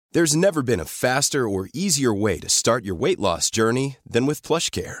There's never been a faster or easier way to start your weight loss journey than with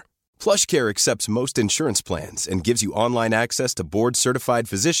PlushCare. PlushCare accepts most insurance plans and gives you online access to board-certified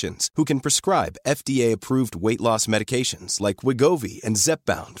physicians who can prescribe FDA-approved weight loss medications like Wegovy and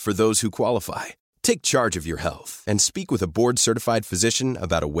Zepbound for those who qualify. Take charge of your health and speak with a board-certified physician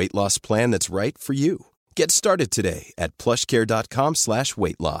about a weight loss plan that's right for you. Get started today at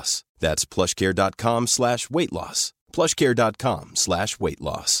plushcare.com/weight loss. That's plushcare.com/weight loss. plushcare.com/weight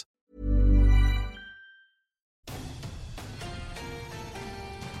loss.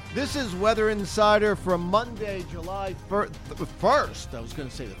 This is Weather Insider for Monday, July 1st. I was going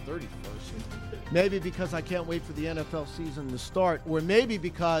to say the 31st. Maybe because I can't wait for the NFL season to start, or maybe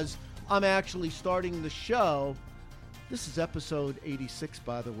because I'm actually starting the show. This is episode 86,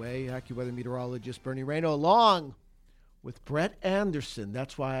 by the way. AccuWeather meteorologist Bernie Rayno, along with Brett Anderson.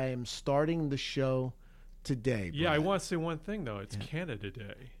 That's why I am starting the show today. Yeah, Brett. I want to say one thing, though. It's Canada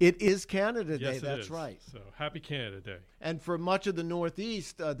Day. It is Canada Day. Yes, That's right. So happy Canada Day. And for much of the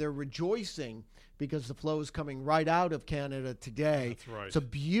Northeast, they're rejoicing because the flow is coming right out of Canada today. That's right. It's a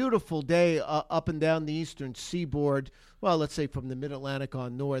beautiful day up and down the eastern seaboard. Well, let's say from the mid-Atlantic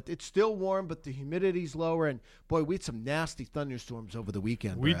on north. It's still warm, but the humidity's lower. And, boy, we had some nasty thunderstorms over the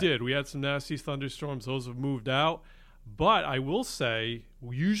weekend. We Brad. did. We had some nasty thunderstorms. Those have moved out. But I will say,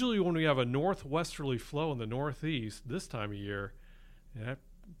 usually when we have a northwesterly flow in the northeast this time of year, and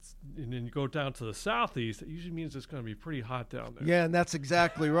then you go down to the southeast, it usually means it's going to be pretty hot down there. Yeah, and that's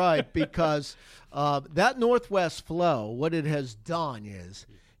exactly right, because that northwest flow, what it has done is,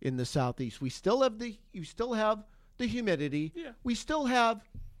 in the southeast, you still have the humidity, we still have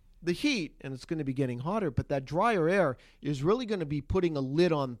the heat, and it's going to be getting hotter, but that drier air is really going to be putting a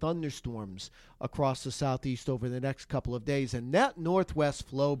lid on thunderstorms across the southeast over the next couple of days. And that northwest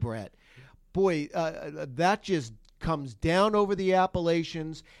flow, Brett, boy, that just comes down over the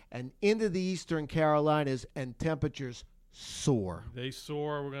Appalachians and into the eastern Carolinas, and temperatures soar. They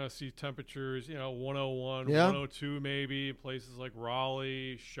soar. We're going to see temperatures, 101, Yeah. 102 maybe, places like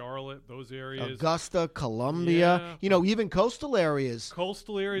Raleigh, Charlotte, those areas. After Columbia, even coastal areas.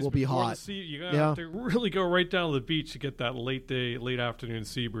 Coastal areas will be before hot. the sea, you're going to have to really go right down to the beach to get that late afternoon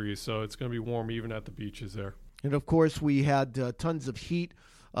sea breeze. So it's going to be warm even at the beaches there. And, of course, we had tons of heat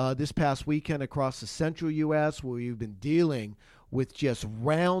this past weekend across the central U.S., where we've been dealing with just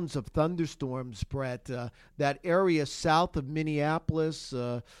rounds of thunderstorms, Brett. That area south of Minneapolis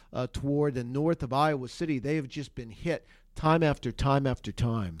toward the north of Iowa City, they have just been hit time after time after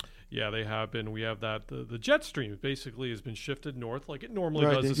time. Yeah, they have been. We have that. The jet stream basically has been shifted north like it normally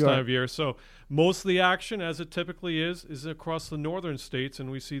Right, does this you're time right. of year. So most of the action, as it typically is across the northern states,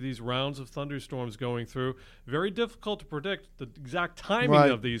 and we see these rounds of thunderstorms going through. Very difficult to predict the exact timing Right.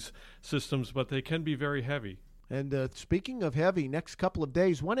 of these systems, but they can be very heavy. And speaking of heavy, next couple of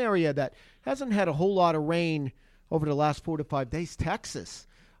days, one area that hasn't had a whole lot of rain over the last 4 to 5 days, Texas.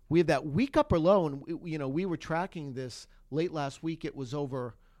 We have that weak upper low, and we were tracking this late last week. It was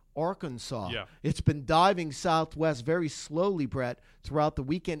over Arkansas. Yeah. It's been diving southwest very slowly, Brett, throughout the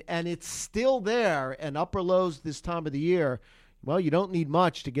weekend, and it's still there. And upper lows this time of the year, well, you don't need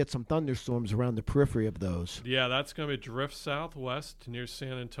much to get some thunderstorms around the periphery of those. Yeah, that's going to drift southwest near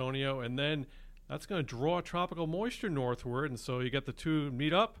San Antonio, and then that's going to draw tropical moisture northward, and so you get the two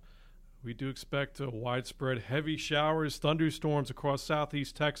meet up. We do expect widespread heavy showers, thunderstorms across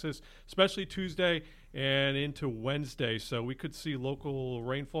southeast Texas, especially Tuesday and into Wednesday. So we could see local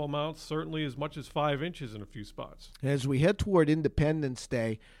rainfall amounts, certainly as much as 5 inches in a few spots. As we head toward Independence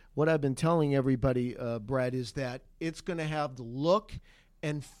Day, what I've been telling everybody, Brett, is that it's going to have the look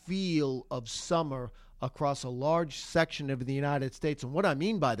and feel of summer across a large section of the United States. And what I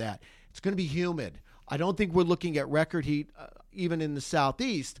mean by that, it's going to be humid. I don't think we're looking at record heat even in the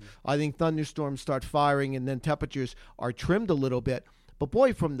southeast. I think thunderstorms start firing and then temperatures are trimmed a little bit. But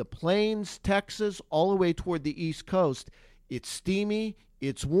boy, from the plains, Texas, all the way toward the East Coast, it's steamy,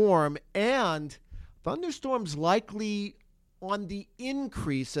 it's warm, and thunderstorms likely on the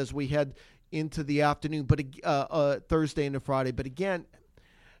increase as we head into the afternoon, but Thursday into Friday. But again,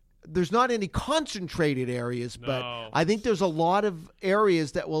 there's not any concentrated areas, but I think there's a lot of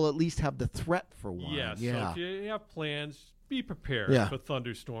areas that will at least have the threat for one. Yes, Yeah. so if you have plans, be prepared Yeah. for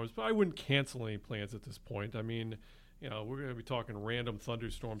thunderstorms. But I wouldn't cancel any plans at this point. I mean, we're going to be talking random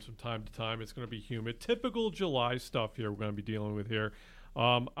thunderstorms from time to time. It's going to be humid. Typical July stuff here we're going to be dealing with here.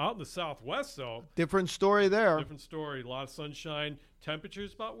 Out in the southwest, though. Different story there. Different story. A lot of sunshine.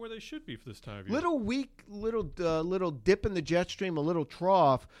 Temperatures about where they should be for this time of year. Little weak, little dip in the jet stream, a little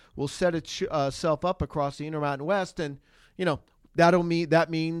trough will set itself up across the Intermountain West. And, That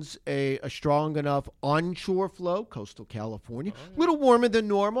means a strong enough onshore flow, coastal California, a little warmer than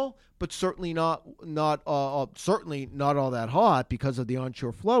normal, but certainly not all that hot because of the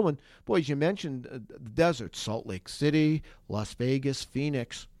onshore flow. And boys, you mentioned the desert, Salt Lake City, Las Vegas,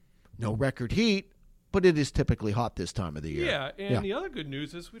 Phoenix, no record heat, but it is typically hot this time of the year. Yeah, and the other good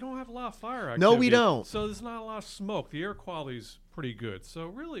news is we don't have a lot of fire activity. No, we don't. So there's not a lot of smoke. The air quality is pretty good. So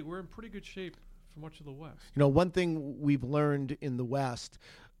really, we're in pretty good shape for much of the West. One thing we've learned in the West,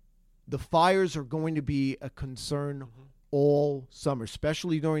 the fires are going to be a concern all summer,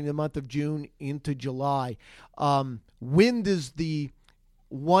 especially during the month of June into July. Wind is the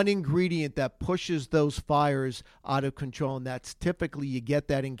one ingredient that pushes those fires out of control, and that's typically, you get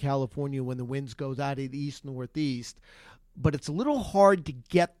that in California when the winds goes out of the east-northeast. But it's a little hard to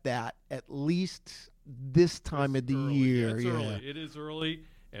get that, at least this time of the year. It's early. It is early,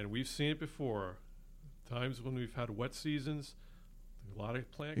 and we've seen it before. Times when we've had wet seasons, a lot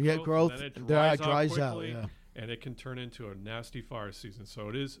of plant growth, and then it dries out quickly, and it can turn into a nasty fire season. So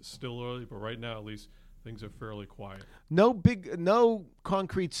it is still early, but right now, at least, things are fairly quiet. No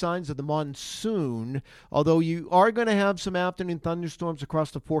concrete signs of the monsoon, although you are going to have some afternoon thunderstorms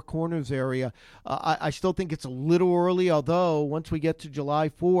across the Four Corners area. I still think it's a little early, although once we get to July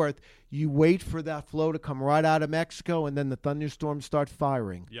 4th, you wait for that flow to come right out of Mexico, and then the thunderstorms start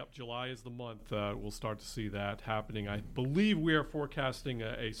firing. Yep, July is the month. We'll start to see that happening. I believe we are forecasting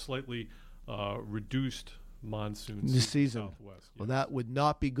a slightly reduced monsoon season. Southwest. Well, that would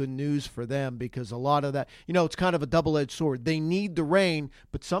not be good news for them, because a lot of that, it's kind of a double-edged sword. They need the rain,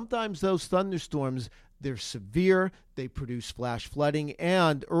 but sometimes those thunderstorms, they're severe. They produce flash flooding,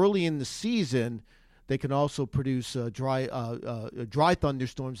 and early in the season, they can also produce dry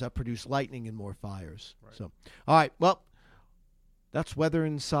thunderstorms that produce lightning and more fires. Right. So, all right, well, that's Weather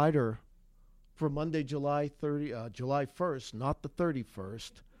Insider for Monday, July 1st, not the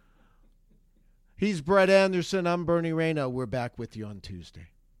 31st. He's Brett Anderson. I'm Bernie Rayno. We're back with you on Tuesday.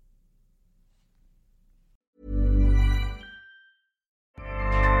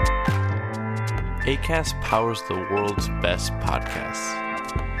 Acast powers the world's best podcasts.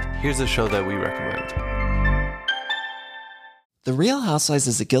 Here's a show that we recommend. The Real Housewives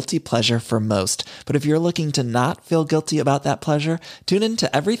is a guilty pleasure for most, but if you're looking to not feel guilty about that pleasure, tune in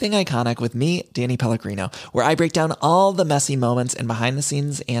to Everything Iconic with me, Danny Pellegrino, where I break down all the messy moments and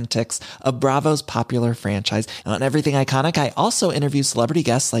behind-the-scenes antics of Bravo's popular franchise. And on Everything Iconic, I also interview celebrity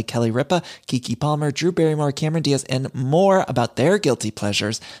guests like Kelly Ripa, Keke Palmer, Drew Barrymore, Cameron Diaz, and more about their guilty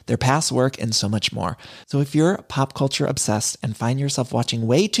pleasures, their past work, and so much more. So if you're pop culture obsessed and find yourself watching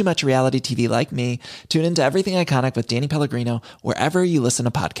way too much reality TV like me, tune in to Everything Iconic with Danny Pellegrino, wherever you listen to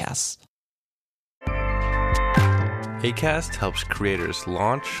podcasts. Acast helps creators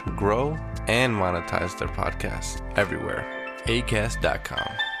launch, grow, and monetize their podcasts everywhere.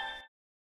 Acast.com.